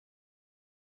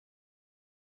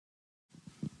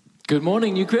Good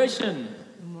morning, New Creation.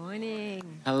 Good morning.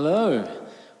 Hello.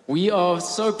 We are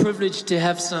so privileged to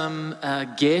have some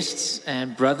guests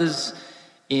and brothers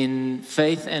in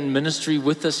faith and ministry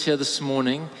with us here this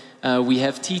morning. We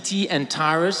have Titi and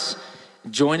Tyrus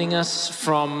joining us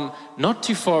from not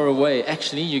too far away.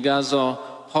 Actually, you guys are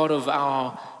part of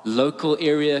our local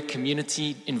area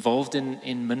community involved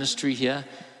in ministry here.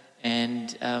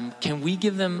 And can we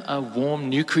give them a warm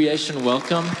New Creation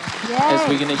welcome as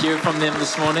we're going to hear from them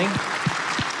this morning?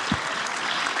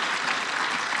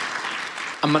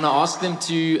 I'm going to ask them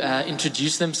to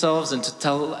introduce themselves and to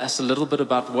tell us a little bit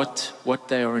about what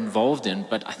they are involved in.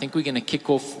 But I think we're going to kick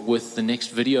off with the next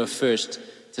video first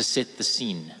to set the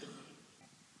scene.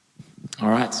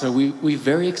 All right, so we're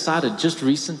very excited. Just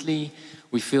recently,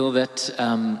 we feel that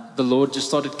the Lord just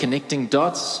started connecting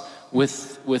dots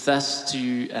with us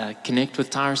to connect with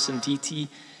Tyrus and Titi,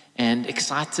 and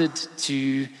excited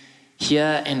to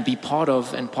hear and be part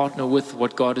of and partner with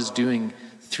what God is doing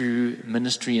through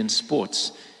ministry and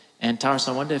sports. And Tyrus,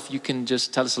 I wonder if you can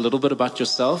just tell us a little bit about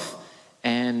yourself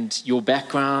and your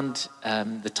background,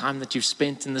 the time that you've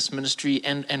spent in this ministry,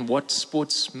 and what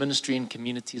sports ministry and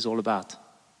community is all about.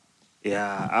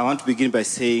 Yeah, I want to begin by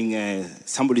saying,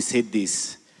 somebody said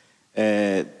this,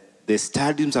 the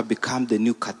stadiums have become the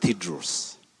new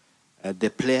cathedrals. The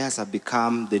players have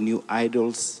become the new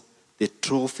idols. The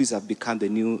trophies have become the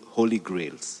new holy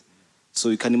grails. So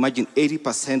you can imagine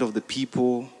 80% of the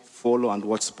people follow and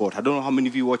watch sport. I don't know how many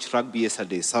of you watched rugby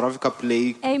yesterday. South Africa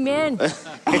play. Amen.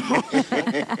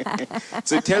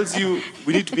 So it tells you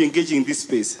we need to be engaging in this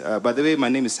space. By the way, my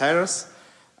name is Tyrus.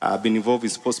 I've been involved in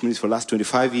sports ministry for the last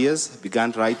 25 years.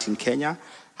 Began right in Kenya.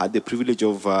 Had the privilege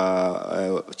of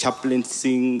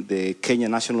chaplaining the Kenya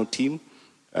national team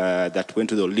that went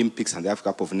to the Olympics and the Africa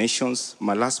Cup of Nations.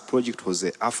 My last project was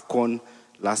the AFCON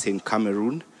last year in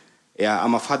Cameroon. Yeah,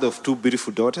 I'm a father of two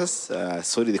beautiful daughters.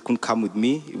 Sorry they couldn't come with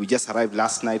me. We just arrived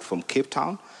last night from Cape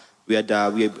Town. We had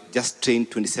just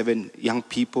trained 27 young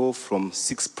people from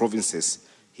 6 provinces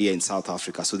here in South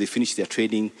Africa. So they finished their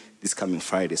training this coming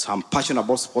Friday. So I'm passionate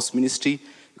about sports ministry.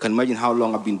 You can imagine how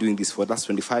long I've been doing this for the last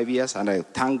 25 years, and I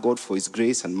thank God for His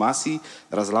grace and mercy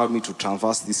that has allowed me to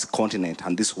traverse this continent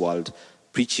and this world,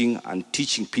 preaching and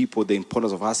teaching people the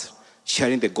importance of us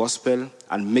sharing the gospel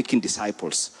and making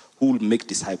disciples who will make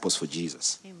disciples for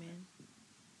Jesus. Amen.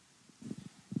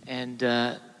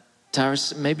 And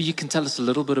Tyrus, maybe you can tell us a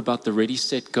little bit about the Ready,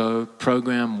 Set, Go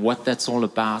program, what that's all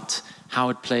about, how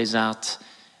it plays out,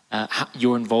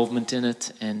 your involvement in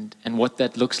it, and what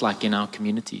that looks like in our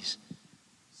communities.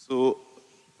 So,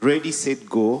 ready, set,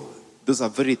 go, those are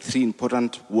very 3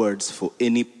 important words for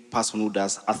any person who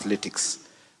does athletics.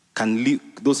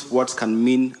 Those words can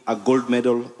mean a gold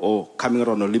medal or coming out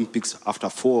on Olympics after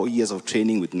 4 years of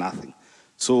training with nothing.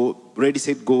 So, ready,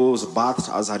 set, go was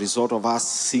birthed as a result of us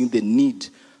seeing the need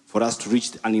for us to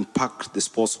reach and impact the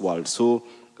sports world. So,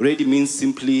 ready means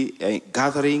simply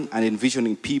gathering and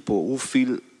envisioning people who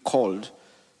feel called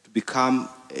to become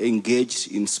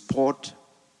engaged in sport,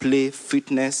 play,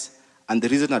 fitness, and the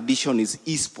recent addition is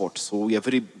e-sport. So we are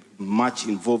very much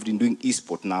involved in doing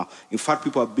e-sport now. In fact,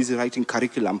 people are busy writing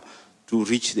curriculum to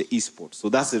reach the e-sport. So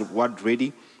that's the word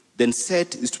ready. Then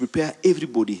set is to prepare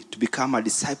everybody to become a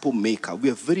disciple maker.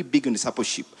 We are very big on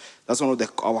discipleship. That's one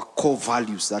of our core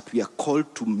values, that we are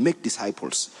called to make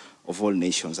disciples of all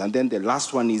nations. And then the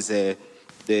last one is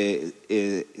the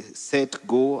set,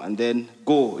 go, and then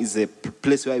go is a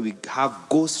place where we have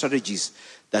go strategies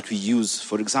that we use.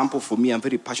 For example, for me, I'm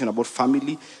very passionate about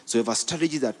family. So we have a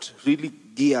strategy that really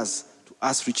gears to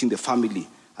us reaching the family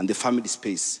and the family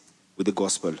space with the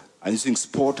gospel, and using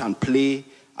sport and play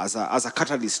as a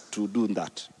catalyst to do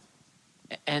that.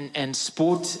 And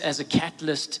sport as a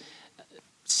catalyst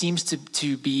seems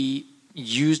to be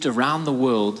used around the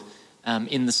world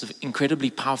in this incredibly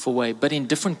powerful way, but in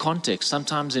different contexts,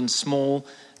 sometimes in small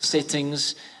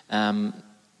settings,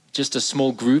 just a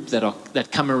small group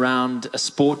that come around a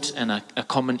sport and a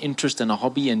common interest and a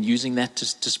hobby, and using that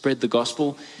to spread the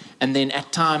gospel. And then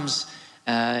at times,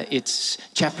 it's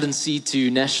chaplaincy to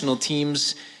national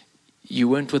teams. You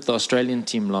weren't with the Australian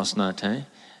team last night, eh?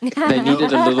 They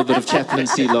needed a little bit of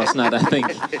chaplaincy last night, I think.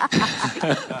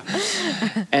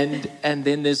 And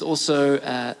then there's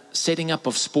also setting up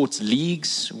of sports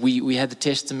leagues. We had the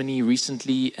testimony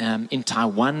recently in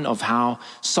Taiwan of how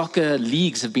soccer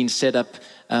leagues have been set up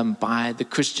by the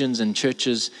Christians and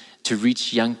churches to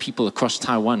reach young people across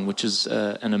Taiwan, which is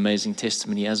an amazing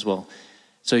testimony as well.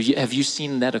 So have you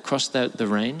seen that across the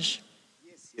range?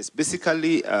 Yes,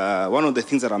 basically, one of the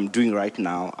things that I'm doing right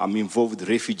now, I'm involved with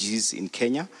refugees in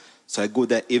Kenya. So I go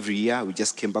there every year. We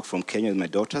just came back from Kenya with my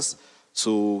daughters.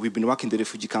 So we've been working in the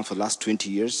refugee camp for the last 20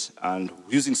 years and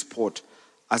using sport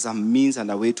as a means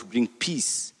and a way to bring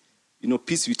peace. You know,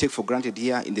 peace we take for granted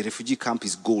here in the refugee camp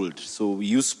is gold. So we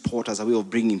use sport as a way of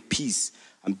bringing peace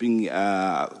and bring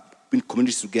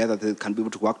communities together that can be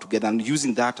able to work together, and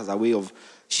using that as a way of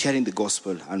sharing the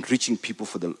gospel and reaching people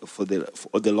for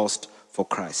the lost for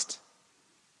Christ.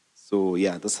 So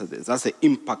yeah, that's the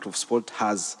impact of sport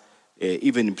has,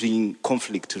 even in bringing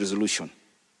conflict resolution.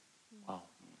 Wow.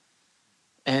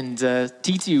 And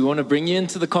Titi, we want to bring you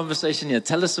into the conversation here.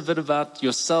 Tell us a bit about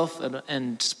yourself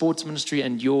and sports ministry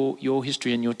and your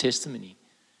history and your testimony.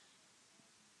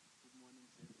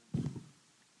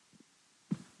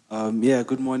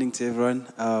 Good morning to everyone.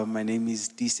 My name is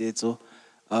Disetso,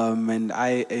 and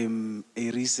I am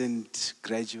a recent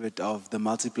graduate of the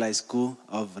Multiply School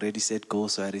of Ready, Set, Go.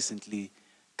 So I recently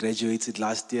graduated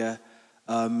last year.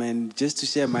 And just to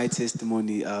share my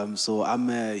testimony, so I'm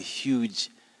a huge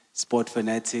sport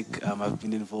fanatic. I've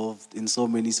been involved in so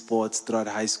many sports throughout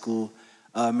high school.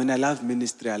 And I love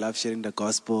ministry. I love sharing the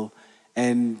gospel.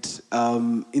 And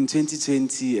in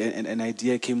 2020, an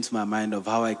idea came to my mind of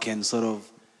how I can sort of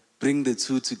bring the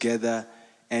two together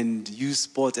and use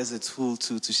sport as a tool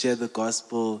to share the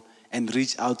gospel and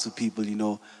reach out to people, you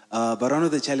know. But one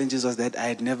of the challenges was that I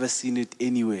had never seen it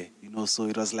anywhere, you know. So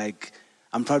it was like,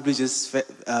 I'm probably just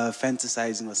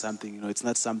fantasizing or something, you know. It's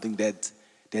not something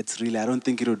that's really, I don't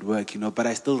think it would work, you know. But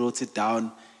I still wrote it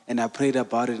down and I prayed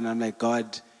about it, and I'm like,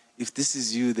 God, if this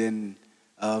is you, then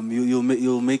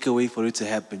you'll make a way for it to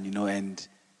happen, you know. And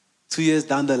 2 years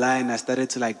down the line, I started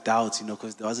to like doubt, you know,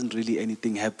 because there wasn't really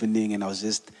anything happening, and I was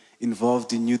just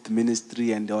involved in youth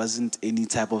ministry, and there wasn't any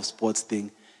type of sports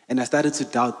thing. And I started to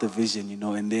doubt the vision, you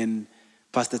know. And then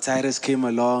Pastor Tyrus came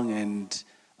along,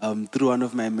 and through one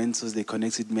of my mentors, they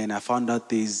connected me, and I found out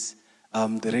there's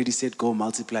the Ready, Set, Go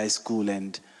Multiply School.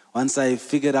 And once I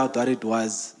figured out what it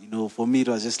was, you know, for me it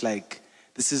was just like,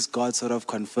 this is God sort of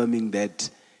confirming that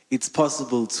it's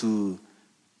possible to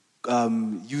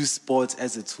use sports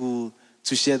as a tool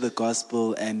to share the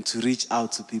gospel and to reach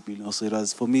out to people, you know. So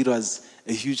for me it was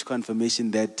a huge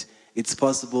confirmation that it's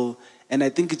possible. And I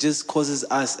think it just causes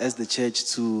us as the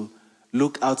church to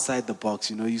look outside the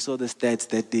box, you know. You saw the stats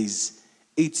that there's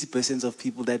 80% of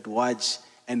people that watch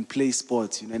and play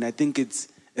sports, you know. And I think it's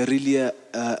really a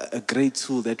great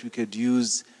tool that we could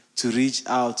use to reach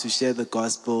out, to share the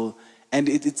gospel. And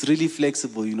it's really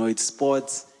flexible, you know. It's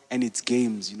sports and it's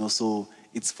games, you know. So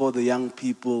it's for the young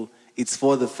people, it's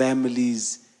for the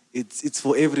families, it's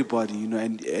for everybody, you know.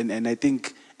 And I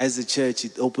think as a church,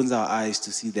 it opens our eyes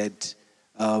to see that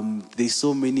there's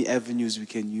so many avenues we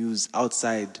can use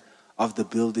outside of the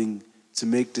building to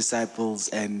make disciples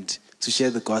and to share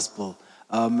the gospel.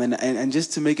 And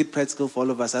just to make it practical for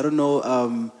all of us, I don't know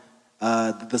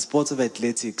the sports of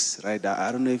athletics, right?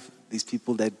 I don't know if these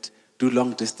people that do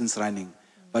long distance running,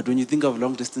 but when you think of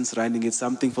long distance running, it's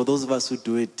something for those of us who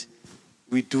do it.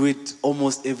 We do it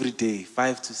almost every day,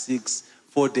 5 to 6,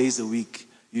 4 days a week,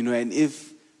 you know. And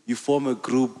if you form a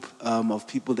group of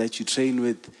people that you train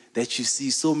with, that you see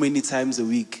so many times a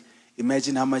week,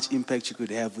 imagine how much impact you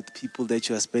could have with people that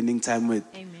you are spending time with.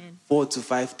 Amen. 4 to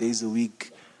 5 days a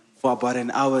week for about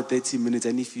an hour, 30 minutes.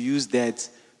 And if you use that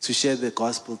to share the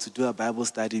gospel, to do a Bible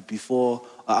study before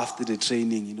or after the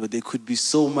training, you know, there could be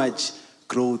so much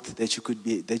growth that you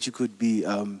could be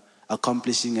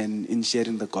accomplishing and in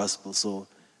sharing the gospel. So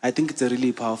I think it's a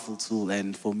really powerful tool.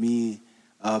 And for me,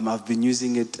 I've been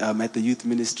using it at the youth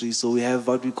ministry. So we have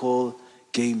what we call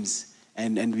games.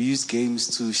 And we use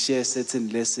games to share certain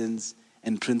lessons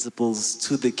and principles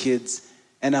to the kids.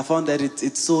 And I found that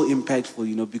it's so impactful,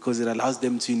 you know, because it allows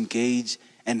them to engage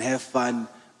and have fun.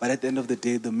 But at the end of the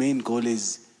day, the main goal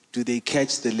is, do they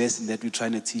catch the lesson that we're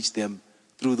trying to teach them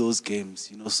through those games,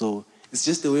 you know? So it's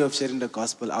just a way of sharing the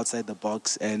gospel outside the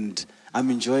box, and I'm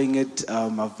enjoying it.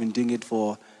 I've been doing it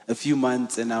for a few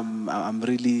months, and I'm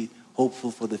really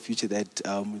hopeful for the future that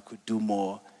we could do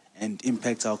more and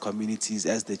impact our communities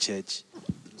as the church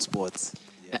through sports.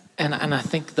 Yeah. And I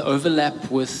think the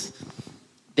overlap with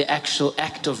the actual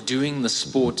act of doing the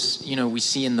sports, you know, we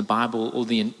see in the Bible all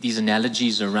these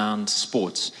analogies around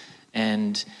sports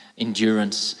and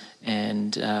endurance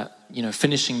and, you know,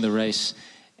 finishing the race.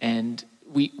 And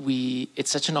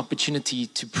it's such an opportunity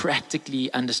to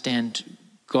practically understand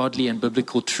godly and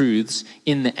biblical truths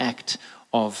in the act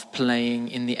of playing,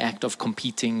 in the act of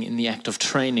competing, in the act of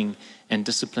training and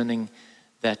disciplining.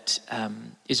 That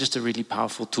is just a really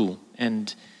powerful tool.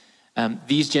 And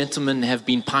these gentlemen have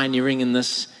been pioneering in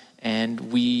this,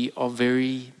 and we are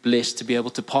very blessed to be able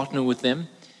to partner with them.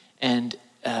 And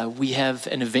we have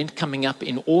an event coming up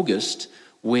in August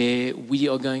where we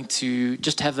are going to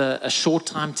just have a short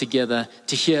time together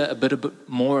to hear a bit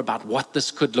more about what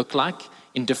this could look like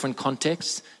in different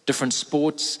contexts, different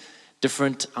sports,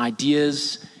 different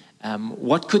ideas.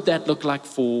 What could that look like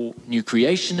for New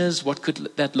Creationers? What could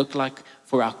that look like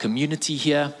for our community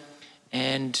here?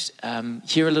 And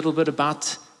hear a little bit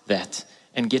about that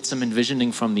and get some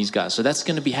envisioning from these guys. So that's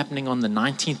going to be happening on the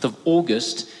 19th of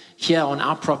August here on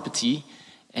our property.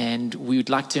 And we would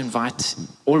like to invite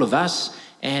all of us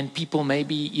and people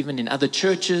maybe even in other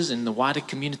churches in the wider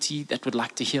community that would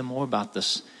like to hear more about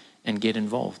this and get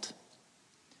involved.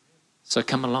 So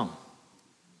come along.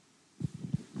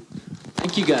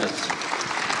 Thank you, guys.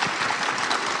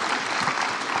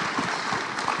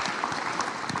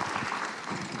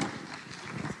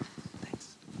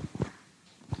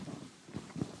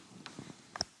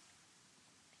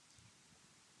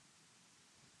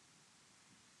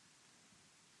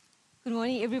 Good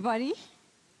morning, everybody.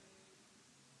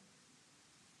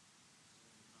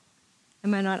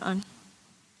 Am I not on?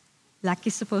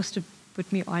 Lucky's supposed to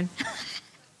put me on.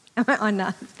 Am I on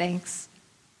now? Thanks.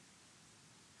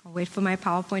 I'll wait for my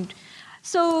PowerPoint.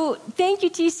 So thank you,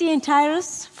 TC and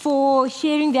Tyrus, for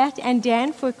sharing that, and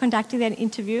Dan for conducting that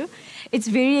interview. It's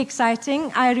very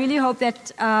exciting. I really hope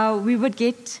that we would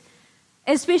get,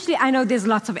 especially, I know there's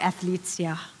lots of athletes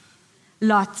here.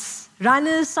 Lots.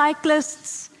 Runners,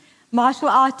 cyclists, martial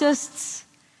artists.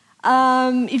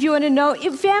 If you want to know,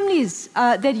 if families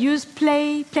that use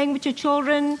playing with your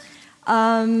children,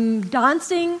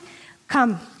 dancing,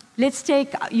 come. Let's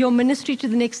take your ministry to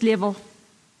the next level.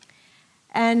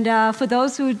 And for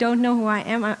those who don't know who I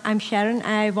am, I'm Sharon.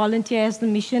 I volunteer as the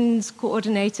missions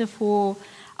coordinator for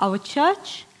our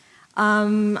church.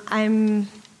 I'm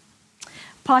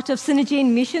part of Synergy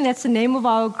in Mission. That's the name of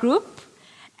our group.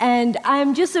 And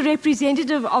I'm just a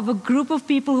representative of a group of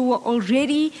people who have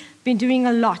already been doing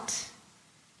a lot.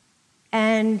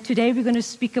 And today we're going to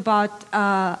speak about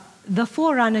the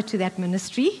forerunner to that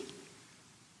ministry.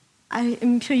 I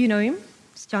am sure you know him.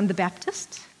 It's John the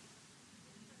Baptist.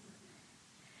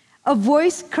 A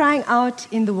voice crying out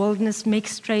in the wilderness, make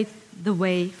straight the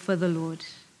way for the Lord.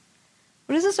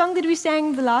 What is the song that we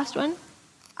sang, the last one?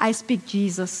 I speak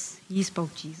Jesus. He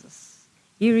spoke Jesus.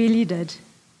 He really did.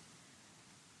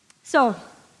 So,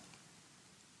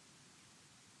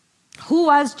 who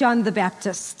was John the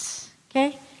Baptist?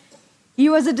 Okay, he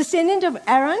was a descendant of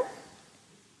Aaron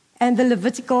and the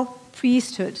Levitical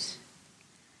priesthood.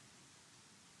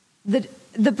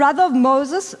 The brother of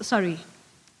Moses,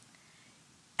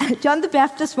 John the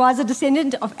Baptist was a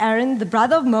descendant of Aaron, the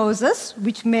brother of Moses,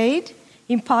 which made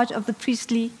him part of the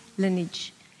priestly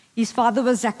lineage. His father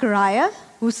was Zechariah,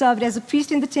 who served as a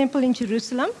priest in the temple in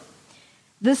Jerusalem.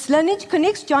 This lineage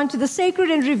connects John to the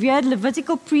sacred and revered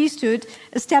Levitical priesthood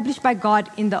established by God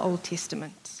in the Old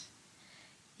Testament.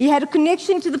 He had a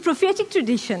connection to the prophetic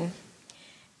tradition.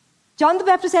 John the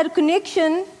Baptist had a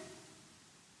connection.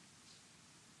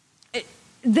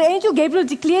 The angel Gabriel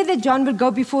declared that John would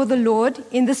go before the Lord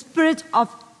in the spirit of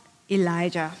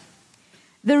Elijah.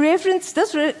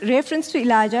 This reference to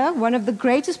Elijah, one of the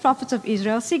greatest prophets of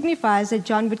Israel, signifies that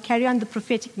John would carry on the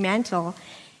prophetic mantle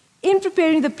in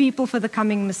preparing the people for the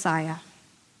coming Messiah.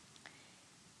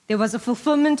 There was a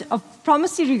fulfillment of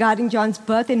prophecy regarding John's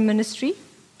birth and ministry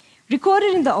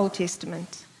recorded in the Old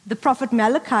Testament. The prophet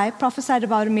Malachi prophesied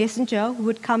about a messenger who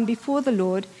would come before the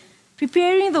Lord,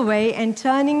 preparing the way and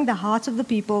turning the hearts of the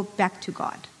people back to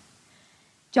God.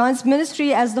 John's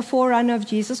ministry as the forerunner of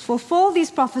Jesus fulfilled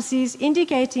these prophecies,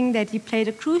 indicating that he played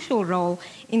a crucial role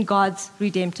in God's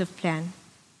redemptive plan.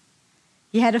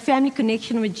 He had a family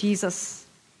connection with Jesus.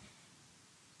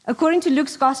 According to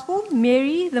Luke's Gospel,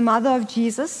 Mary, the mother of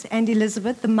Jesus, and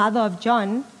Elizabeth, the mother of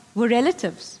John, were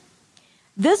relatives.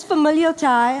 This familial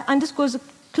tie underscores a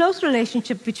close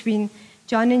relationship between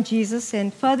John and Jesus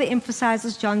and further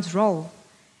emphasizes John's role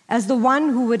as the one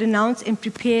who would announce and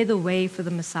prepare the way for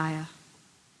the Messiah.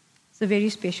 It's a very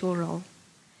special role.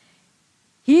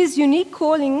 His unique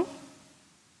calling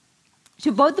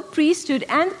to both the priesthood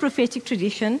and the prophetic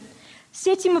tradition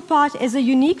set him apart as a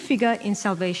unique figure in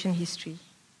salvation history.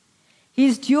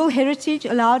 His dual heritage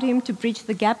allowed him to bridge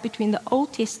the gap between the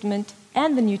Old Testament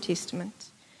and the New Testament,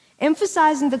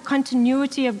 emphasizing the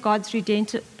continuity of God's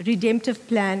redemptive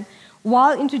plan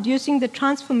while introducing the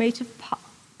transformative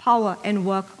power and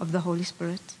work of the Holy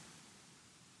Spirit.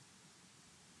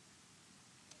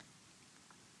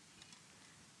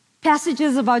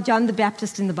 Passages about John the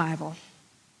Baptist in the Bible.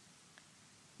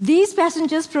 These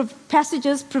passages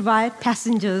provide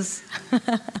passengers.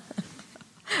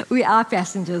 We are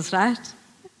passengers, right?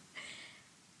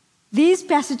 These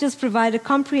passages provide a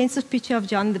comprehensive picture of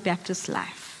John the Baptist's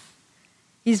life.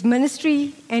 his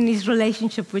ministry, and his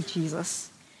relationship with Jesus.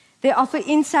 They offer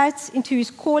insights into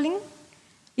his calling,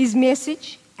 his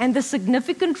message, and the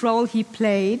significant role he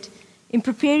played in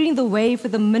preparing the way for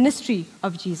the ministry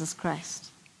of Jesus Christ.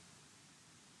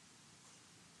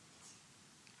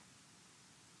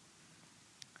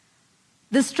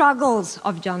 The struggles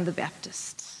of John the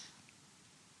Baptist.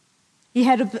 He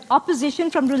had opposition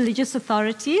from religious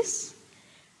authorities.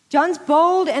 John's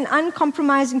bold and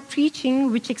uncompromising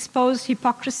preaching, which exposed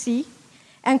hypocrisy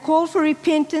and called for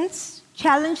repentance,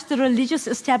 challenged the religious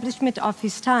establishment of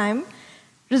his time,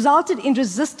 resulted in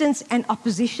resistance and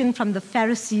opposition from the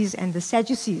Pharisees and the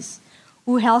Sadducees,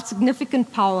 who held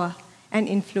significant power and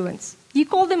influence. He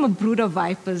called them a brood of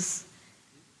vipers.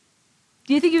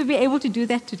 Do you think you would be able to do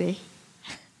that today?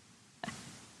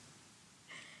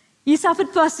 He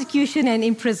suffered persecution and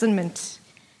imprisonment.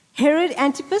 Herod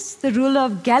Antipas, the ruler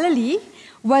of Galilee,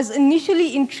 was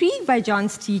initially intrigued by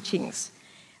John's teachings,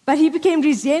 but he became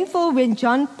resentful when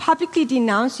John publicly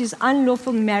denounced his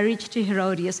unlawful marriage to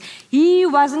Herodias. He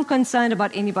wasn't concerned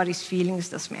about anybody's feelings,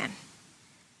 this man.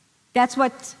 That's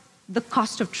what the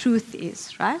cost of truth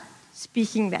is, right?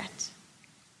 Speaking that.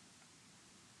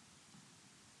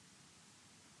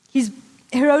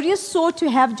 Herodias sought to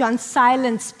have John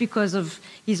silenced because of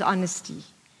his honesty,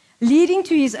 leading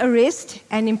to his arrest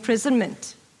and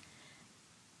imprisonment.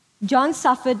 John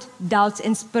suffered doubts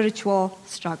and spiritual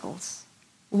struggles.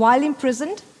 While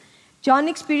imprisoned, John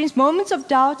experienced moments of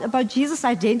doubt about Jesus'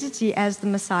 identity as the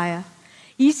Messiah.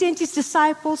 He sent his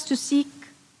disciples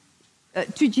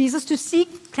to Jesus to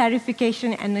seek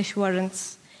clarification and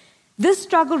assurance. This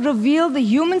struggle revealed the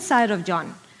human side of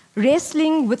John,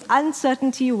 wrestling with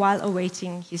uncertainty while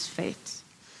awaiting his fate.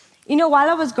 You know, while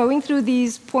I was going through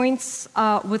these points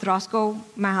with Roscoe,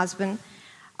 my husband,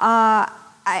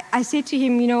 I said to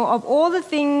him, you know, of all the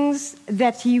things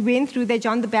that he went through, that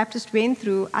John the Baptist went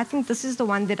through, I think this is the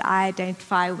one that I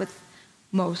identify with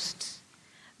most.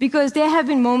 Because there have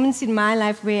been moments in my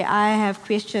life where I have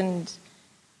questioned,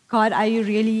 God, are you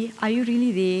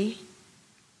really there?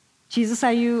 Jesus,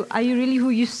 are you really who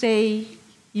you say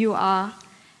you are?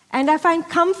 And I find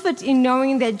comfort in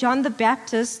knowing that John the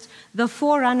Baptist, the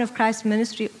forerunner of Christ's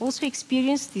ministry, also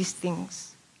experienced these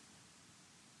things.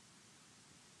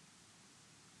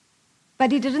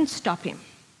 But it didn't stop him.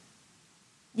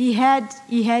 He had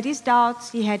his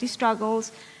doubts, he had his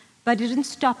struggles, but it didn't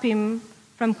stop him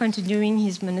from continuing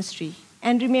his ministry.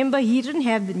 And remember, he didn't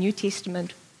have the New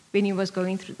Testament when he was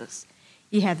going through this.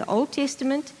 He had the Old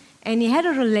Testament, and he had a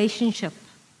relationship.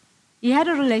 He had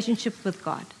a relationship with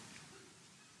God.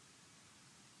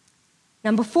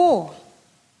 Number 4,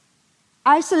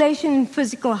 isolation and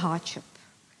physical hardship.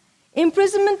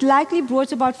 Imprisonment likely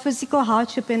brought about physical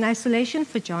hardship and isolation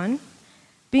for John.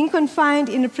 Being confined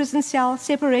in a prison cell,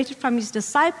 separated from his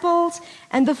disciples,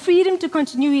 and the freedom to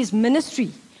continue his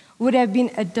ministry would have been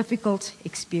a difficult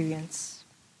experience.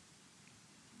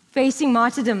 Facing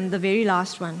martyrdom, the very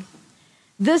last one.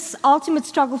 This ultimate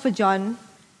struggle for John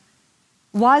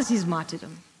was his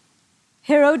martyrdom.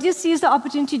 Herodias seized the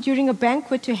opportunity during a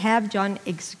banquet to have John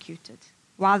executed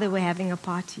while they were having a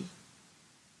party.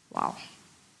 Wow.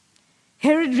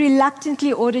 Herod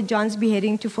reluctantly ordered John's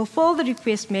beheading to fulfill the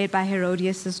request made by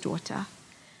Herodias' daughter.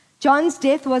 John's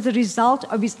death was a result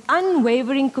of his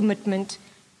unwavering commitment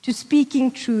to speaking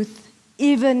truth,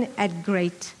 even at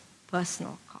great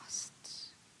personal cost.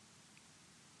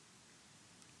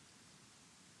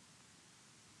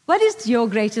 What is your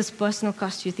greatest personal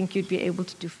cost you think you'd be able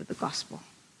to do for the gospel?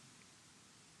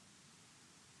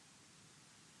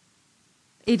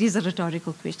 It is a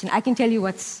rhetorical question. I can tell you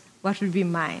what would be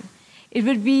mine. It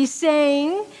would be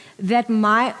saying that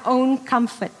my own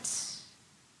comfort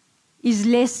is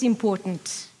less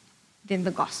important than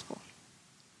the gospel.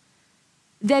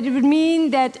 That it would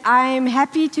mean that I am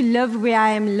happy to live where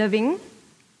I am living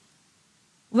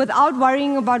without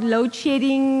worrying about load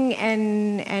shedding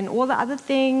and all the other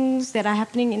things that are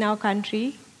happening in our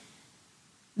country.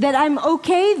 That I'm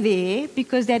okay there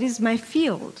because that is my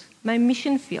field, my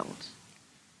mission field.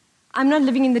 I'm not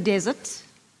living in the desert.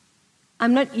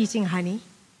 I'm not eating honey.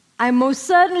 I'm most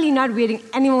certainly not wearing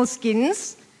animal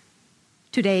skins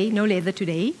today, no leather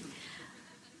today.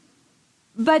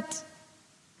 But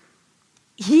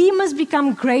he must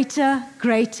become greater,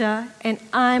 and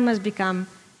I must become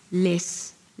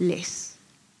less.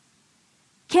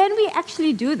 Can we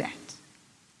actually do that?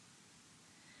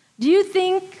 Do you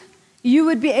think you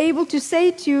would be able to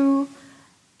say to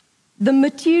the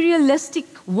materialistic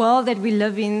world that we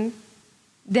live in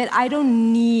that I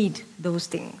don't need those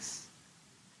things?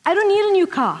 I don't need a new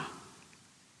car.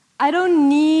 I don't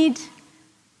need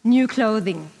new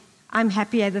clothing. I'm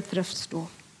happy at the thrift store.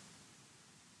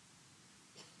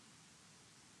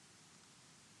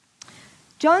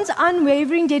 John's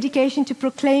unwavering dedication to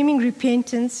proclaiming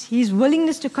repentance, his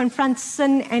willingness to confront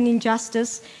sin and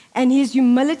injustice, and his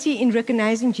humility in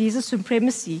recognizing Jesus'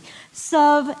 supremacy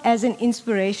serve as an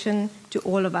inspiration to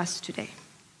all of us today.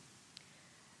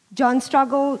 John's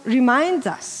struggle reminds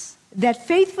us that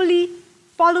faithfully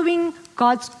following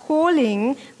God's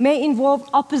calling may involve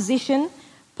opposition,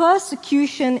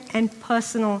 persecution, and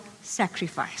personal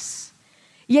sacrifice.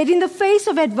 Yet in the face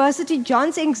of adversity,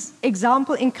 John's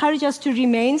example encourages us to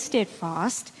remain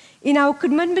steadfast in our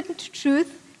commitment to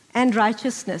truth and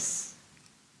righteousness,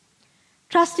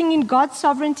 trusting in God's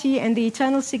sovereignty and the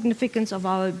eternal significance of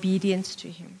our obedience to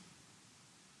Him.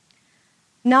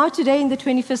 Now today in the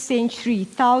 21st century,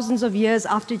 thousands of years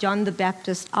after John the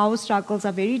Baptist, our struggles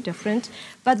are very different,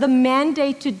 but the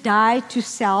mandate to die to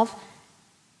self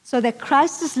so that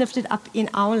Christ is lifted up in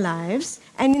our lives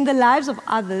and in the lives of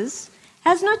others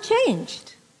has not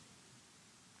changed.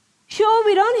 Sure,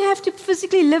 we don't have to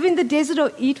physically live in the desert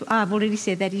or eat. I've already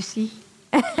said that, you see.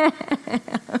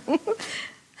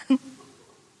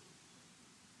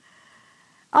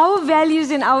 Our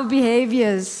values and our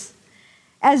behaviors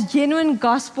as genuine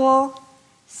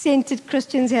gospel-centered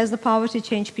Christians has the power to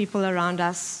change people around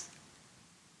us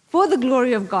for the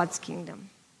glory of God's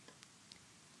kingdom.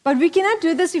 But we cannot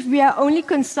do this if we are only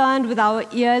concerned with our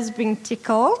ears being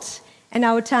tickled and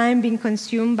our time being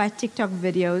consumed by TikTok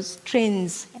videos,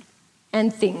 trends,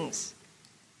 and things.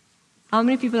 How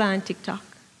many people are on TikTok?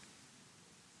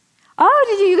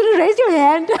 Oh, you're going to raise your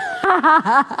hand?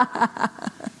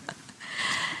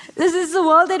 This is the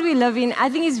world that we live in. I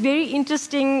think it's very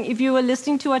interesting. If you were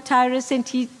listening to what Tyrus and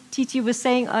Titi were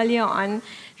saying earlier on,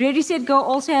 Ready, Set, Go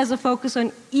also has a focus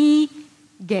on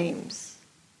e-games.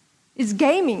 It's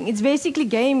gaming. It's basically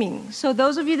gaming. So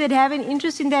those of you that have an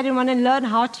interest in that and want to learn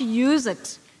how to use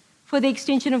it for the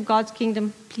extension of God's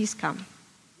kingdom, please come.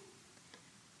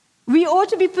 We ought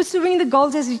to be pursuing the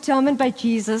goals as determined by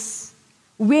Jesus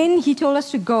when He told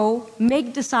us to go,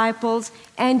 make disciples,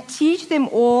 and teach them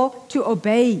all to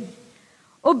obey.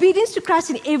 Obedience to Christ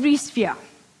in every sphere,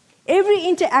 every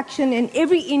interaction, and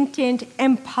every intent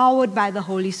empowered by the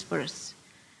Holy Spirit.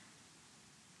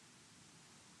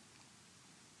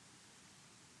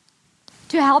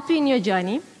 To help you in your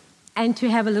journey and to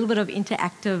have a little bit of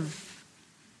interactive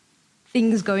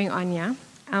things going on here,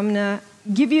 I'm going to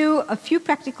give you a few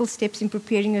practical steps in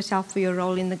preparing yourself for your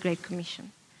role in the Great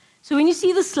Commission. So when you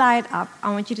see the slide up,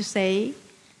 I want you to say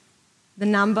the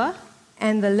number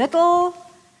and the little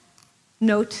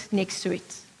note next to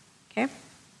it. Okay?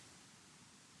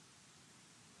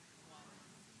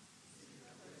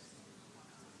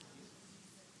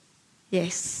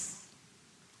 Yes.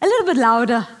 A little bit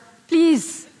louder,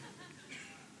 please.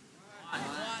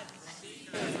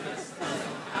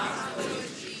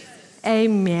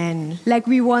 Amen. Like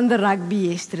we won the rugby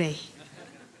yesterday.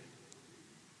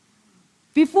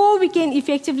 Before we can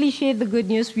effectively share the good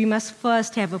news, we must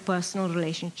first have a personal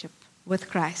relationship with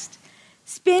Christ.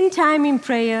 Spend time in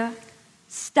prayer,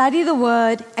 study the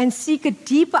Word, and seek a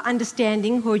deeper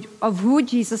understanding of who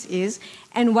Jesus is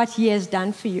and what He has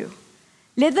done for you.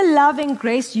 Let the love and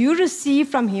grace you receive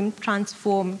from Him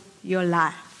transform your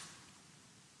life.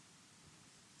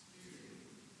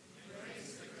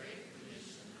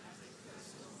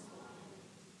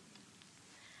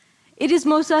 It is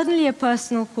most certainly a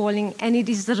personal calling, and it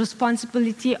is the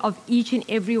responsibility of each and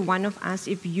every one of us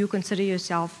if you consider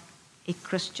yourself a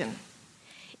Christian.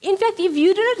 In fact, if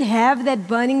you do not have that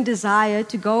burning desire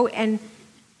to go and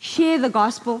share the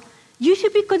gospel, you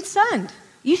should be concerned.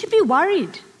 You should be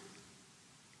worried.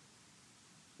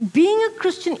 Being a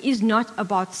Christian is not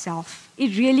about self.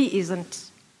 It really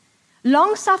isn't.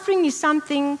 Long-suffering is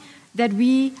something that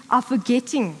we are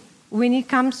forgetting when it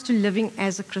comes to living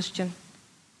as a Christian.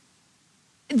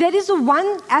 That is the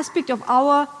one aspect of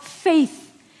our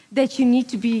faith that you need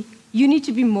to be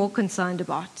more concerned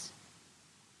about.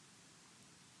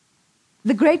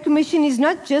 The Great Commission is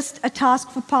not just a task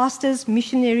for pastors,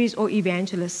 missionaries, or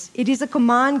evangelists. It is a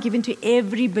command given to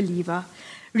every believer.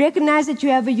 Recognize that you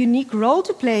have a unique role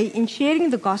to play in sharing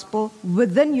the gospel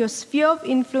within your sphere of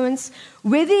influence,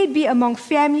 whether it be among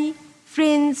family,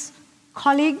 friends,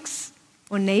 colleagues,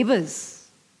 or neighbors.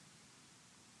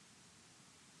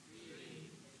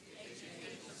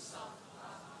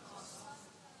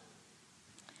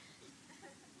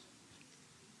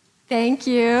 Thank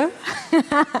you.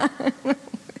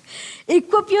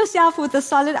 Equip yourself with a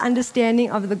solid understanding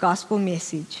of the gospel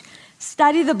message.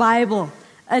 Study the Bible,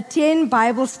 attend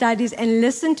Bible studies, and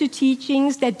listen to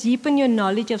teachings that deepen your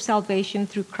knowledge of salvation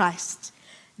through Christ.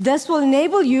 This will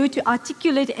enable you to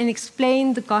articulate and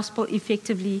explain the gospel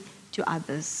effectively to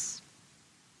others.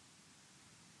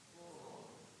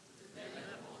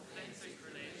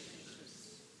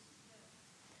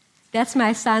 That's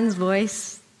my son's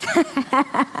voice.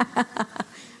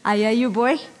 I hear you,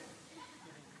 boy.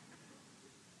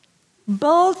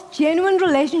 Build genuine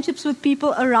relationships with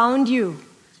people around you.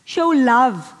 Show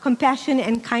love, compassion,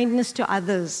 and kindness to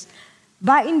others.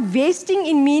 By investing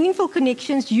in meaningful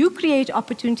connections, you create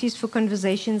opportunities for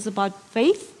conversations about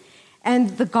faith and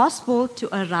the gospel to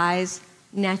arise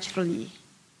naturally.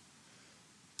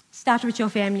 Start with your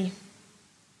family.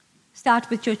 Start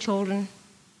with your children.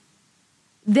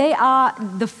 They are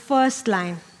the first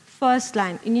line. First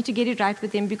line. You need to get it right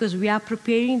with them because we are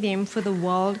preparing them for the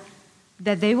world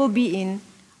that they will be in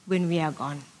when we are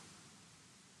gone.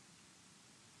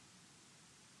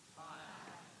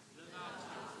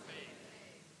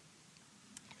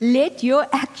 Let your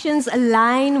actions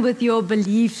align with your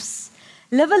beliefs.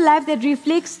 Live a life that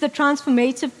reflects the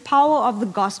transformative power of the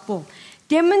gospel.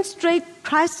 Demonstrate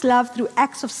Christ's love through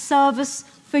acts of service,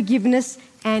 forgiveness,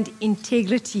 and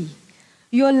integrity.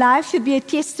 Your life should be a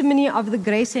testimony of the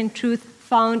grace and truth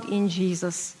found in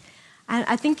Jesus. And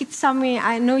I think it's somewhere,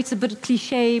 I know it's a bit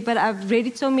cliche, but I've read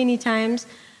it so many times.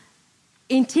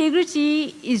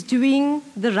 Integrity is doing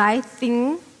the right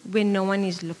thing when no one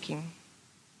is looking.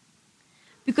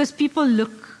 Because people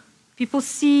look, people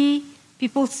see,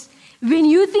 when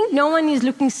you think no one is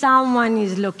looking, someone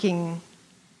is looking.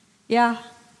 Yeah.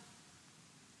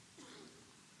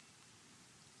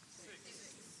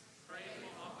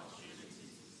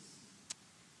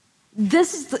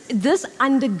 This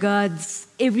undergirds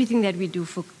everything that we do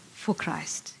for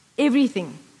Christ.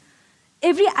 Everything.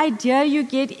 Every idea you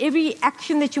get, every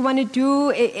action that you want to do,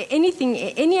 anything,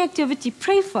 any activity,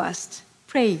 pray first.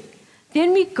 Pray.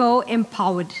 Then we go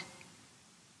empowered.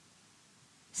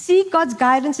 Seek God's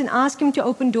guidance and ask Him to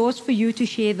open doors for you to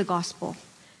share the gospel.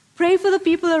 Pray for the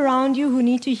people around you who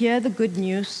need to hear the good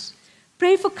news.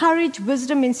 Pray for courage,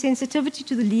 wisdom, and sensitivity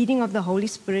to the leading of the Holy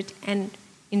Spirit and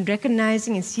in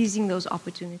recognizing and seizing those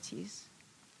opportunities.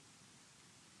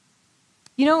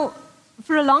 You know,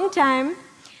 for a long time,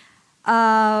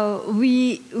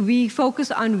 we focus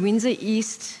on Windsor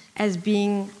East as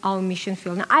being our mission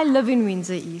field. Now, I live in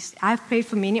Windsor East. I've prayed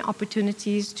for many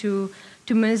opportunities to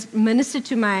minister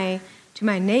to my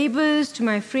neighbors, to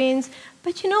my friends.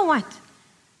 But you know what?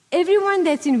 Everyone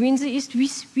that's in Windsor East,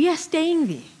 we are staying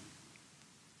there.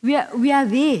 We are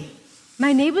there.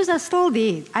 My neighbors are still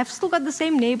there. I've still got the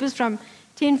same neighbors from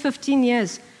 10, 15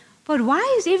 years. But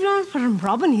why is everyone from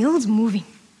Robin Hills moving?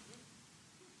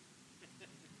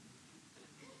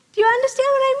 Do you understand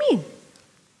what I mean?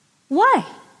 Why?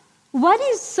 What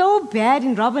is so bad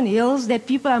in Robin Hills that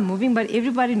people are moving, but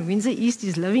everybody in Windsor East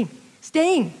is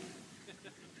staying?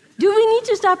 Do we need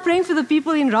to start praying for the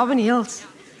people in Robin Hills?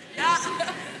 Yeah.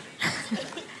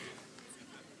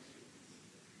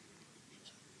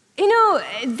 You know,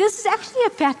 this is actually a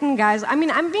pattern, guys. I mean,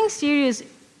 I'm being serious.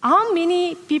 How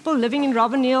many people living in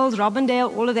Robin Hills,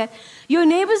 Robindale, all of that, your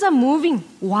neighbors are moving?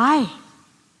 Why?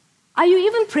 Are you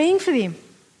even praying for them?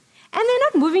 And they're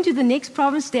not moving to the next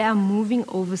province, they are moving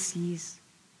overseas.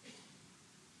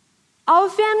 Our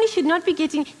family should not be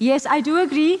getting, yes, I do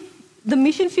agree, the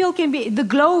mission field can be, the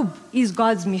globe is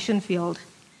God's mission field.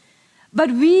 But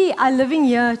we are living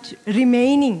here,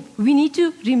 remaining. We need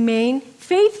to remain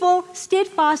faithful,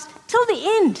 steadfast, till the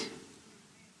end.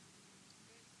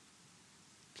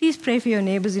 Please pray for your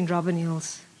neighbors in Robin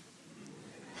Hills.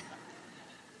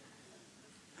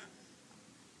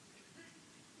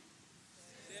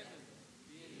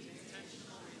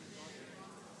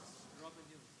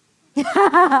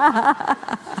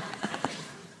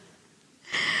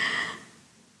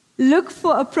 Look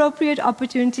for appropriate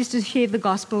opportunities to share the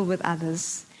gospel with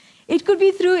others. It could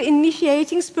be through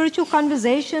initiating spiritual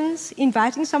conversations,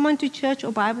 inviting someone to church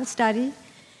or Bible study,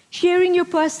 sharing your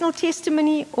personal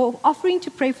testimony, or offering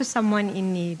to pray for someone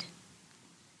in need.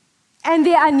 And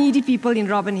there are needy people in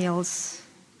Robin Hills.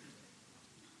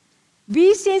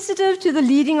 Be sensitive to the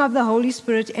leading of the Holy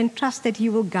Spirit and trust that He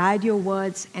will guide your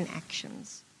words and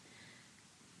actions.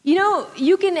 You know,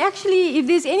 you can actually, if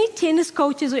there's any tennis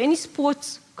coaches or any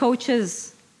sports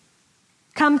coaches,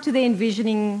 come to the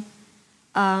envisioning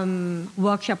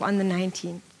workshop on the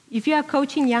 19th. If you are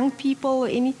coaching young people or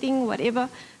anything, whatever,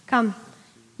 come.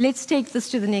 Let's take this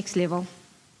to the next level.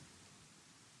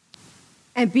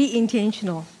 And be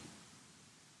intentional.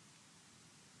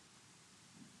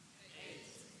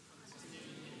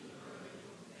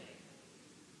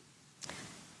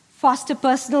 Foster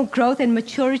personal growth and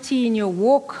maturity in your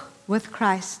walk with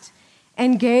Christ.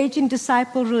 Engage in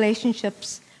disciple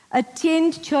relationships.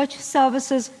 Attend church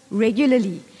services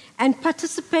regularly. And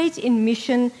participate in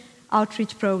mission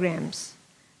outreach programs.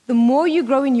 The more you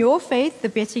grow in your faith, the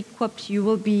better equipped you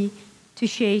will be to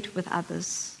share it with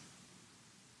others.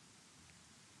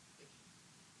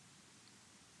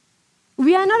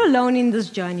 We are not alone in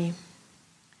this journey.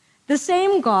 The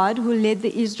same God who led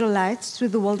the Israelites through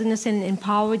the wilderness and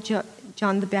empowered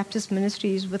John the Baptist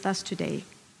ministry is with us today,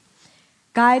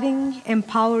 guiding,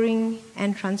 empowering,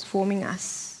 and transforming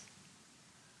us.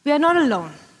 We are not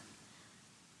alone.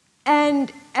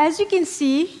 And as you can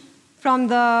see from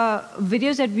the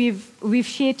videos that we've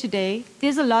shared today,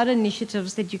 there's a lot of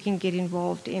initiatives that you can get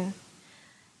involved in.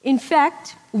 In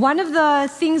fact, one of the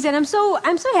things that I'm so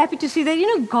happy to see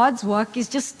that, God's work is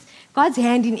just God's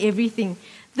hand in everything.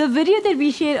 The video that we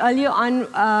shared earlier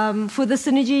on for the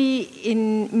Synergy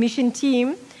in Mission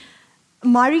team,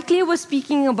 Marie-Claire was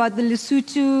speaking about the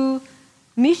Lesotho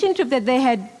mission trip that they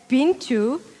had been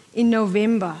to in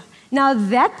November. Now,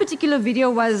 that particular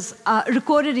video was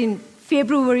recorded in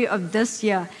February of this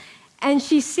year. And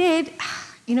she said,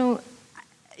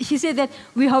 that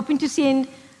we're hoping to send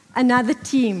another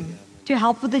team to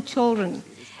help with the children.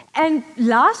 And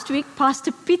last week,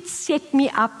 Pastor Pitt set me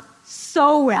up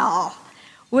so well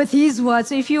with his words.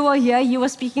 So if you were here, he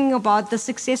was speaking about the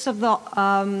success of the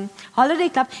Holiday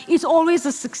Club. It's always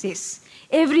a success,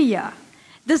 every year.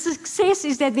 The success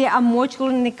is that there are more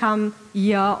children that come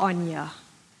year on year.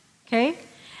 Okay?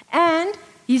 And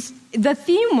the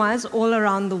theme was all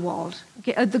around the world,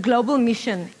 okay, the global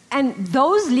mission. And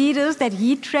those leaders that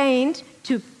he trained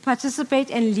to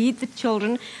participate and lead the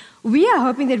children, we are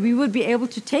hoping that we would be able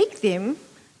to take them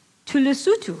to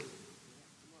Lesotho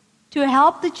to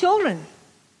help the children.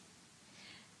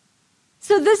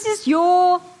 So this is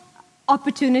your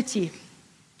opportunity.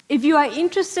 If you are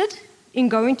interested in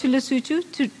going to Lesotho,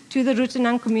 to the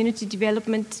Rutenang Community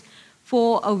Development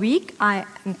for a week, I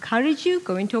encourage you,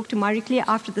 go and talk to Marie-Claire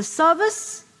after the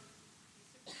service.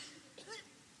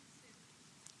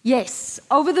 Yes,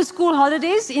 over the school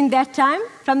holidays in that time,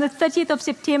 from the 30th of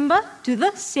September to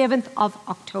the 7th of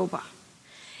October.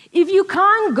 If you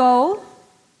can't go,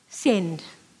 send.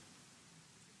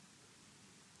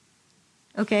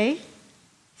 Okay?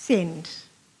 Send.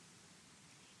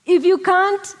 If you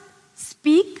can't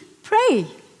speak, pray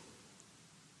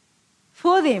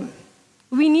for them.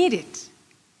 We need it.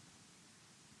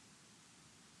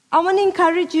 I want to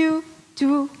encourage you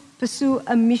to pursue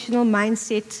a missional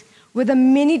mindset with the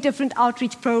many different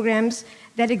outreach programs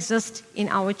that exist in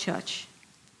our church.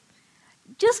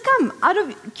 Just come out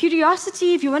of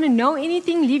curiosity. If you want to know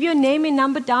anything, leave your name and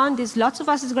number down. There's lots of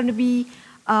us that's going to be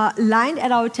lined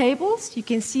at our tables. You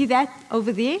can see that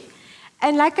over there.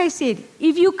 And like I said,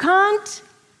 if you can't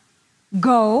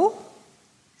go,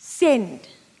 send.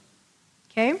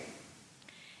 Okay?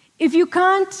 If you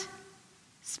can't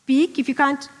speak, if you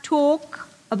can't talk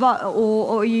about,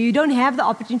 or you don't have the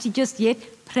opportunity just yet,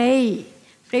 pray.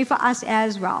 Pray for us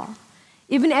as well.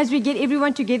 Even as we get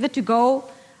everyone together to go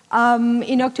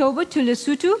in October to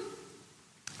Lesotho,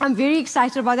 I'm very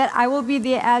excited about that. I will be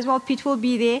there as well. Pete will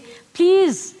be there.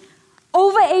 Please,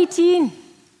 over 18,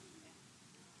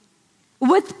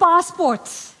 with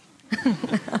passports.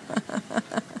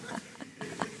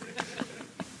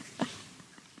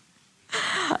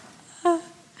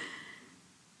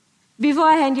 Before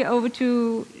I hand you over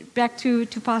back to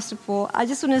Pastor Paul, I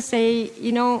just want to say,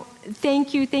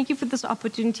 thank you for this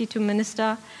opportunity to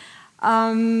minister.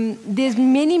 There's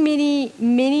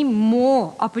many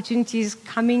more opportunities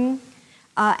coming,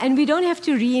 and we don't have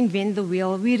to reinvent the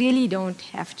wheel. We really don't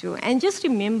have to. And just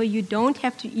remember, you don't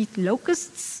have to eat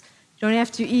locusts. You don't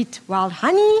have to eat wild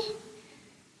honey.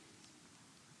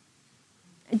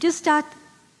 Just start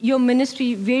your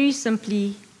ministry very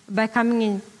simply by coming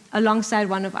in alongside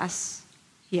one of us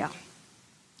here.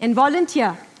 And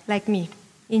volunteer like me.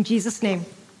 In Jesus' name,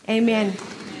 amen.